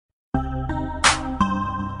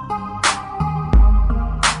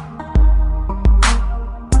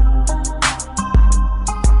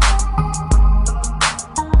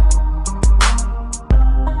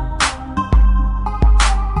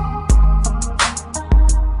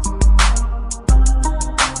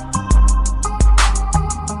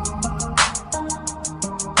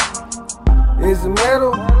Is it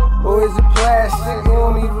metal or is it plastic? It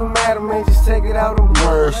don't even matter, man, just take it out and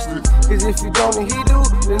blast it. Cause if you don't and he do,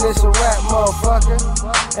 then it's a rap, motherfucker.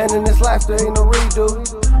 And in this life there ain't no redo.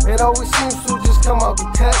 It always seems to just come out the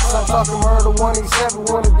cuts. I'm talking murder 187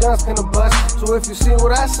 when the guns gonna bust. So if you see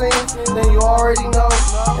what I seen, then you already know.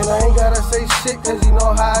 And I ain't gotta say shit cause you know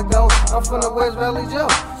how I go. I'm from the West Valley Joe.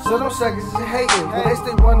 So them suckers is hating, but they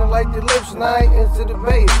stay running like their lips and I ain't into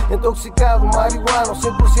debate. Intoxicado, marihuano,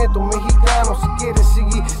 100% mexicano. Si quieres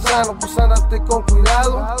seguir sano, pues andate con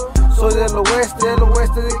cuidado. Soy del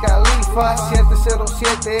oeste de Califa.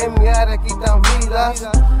 707 en mi área quitan vidas.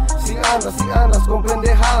 Si andas con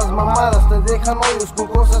pendejadas, mamadas, te dejan hoyos con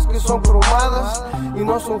cosas que son cromadas. Y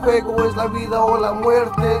no son juego, es la vida o la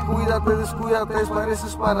muerte. Cuídate, descuídate,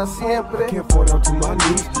 pareces para siempre. I can't fall down to my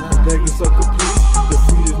knees, begging sucker please.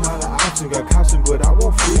 Defeat is not an option, got caution but I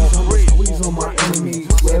won't freeze. I'm squeeze on my enemies,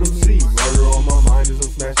 let them see. Murder on my mind as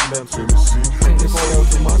I'm smashing them Tennessee. I can't fall down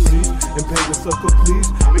to my knees and beg a sucker please.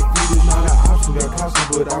 Defeat is not an option, got caution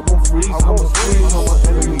but I won't freeze. I'm squeeze on my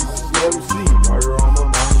enemies, let them see. Murder on my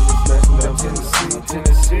mind as I'm smashing them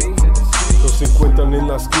Tennessee. Los encuentran en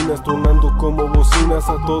las esquinas sonando como bocinas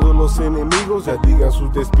a todos los enemigos. Ya digan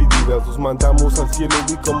sus despedidas, los mandamos al cielo.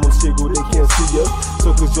 We como un ciego, they can't see us.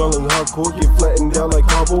 So cause y'all in hardcore get flattened down like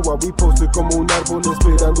cardboard. While we posted como un árbol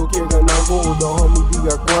esperando que hagan algo. O the homie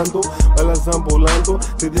diga cuando, balas van volando,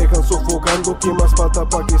 te dejan sofocando. ¿Quién más falta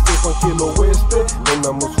pa' que sepan que el oeste no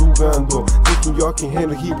andamos jugando? Thinking y'all can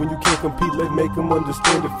handle heat when you can't compete. Let's make them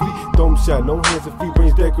understand defeat. Dome shot, no hands and feet,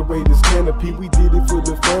 range decorators, canopy. We did it for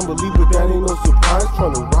the family, but that ain't no surprise.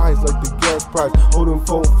 Tryna rise like the gas price, holding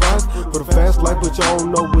 4-5 for the fast life, but y'all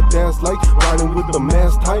don't know what that's like. Riding with the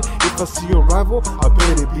mask tight. If I see a rival, I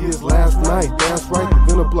bet it be his last night. That's right,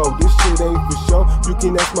 they're gonna blow. This shit ain't for show. You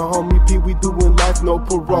can ask my homie P, we doing life, no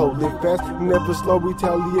parole. Live fast, never slow.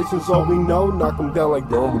 Retaliation's all we know. Knock 'em down like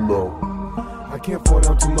domino. I can't fall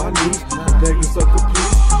down to my knees, begging sucker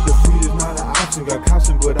please. Defeat is not an option, got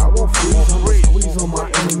caution but I won't freeze. I'm squeeze on my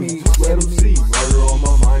enemies, let them see. Murder on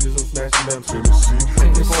my mind as I'm smashing them Tennessee. I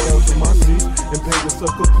can't fall down to my knees and beg a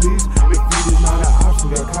sucker please. Defeat is not an option,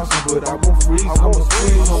 got caution but I won't freeze. I'm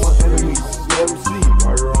squeeze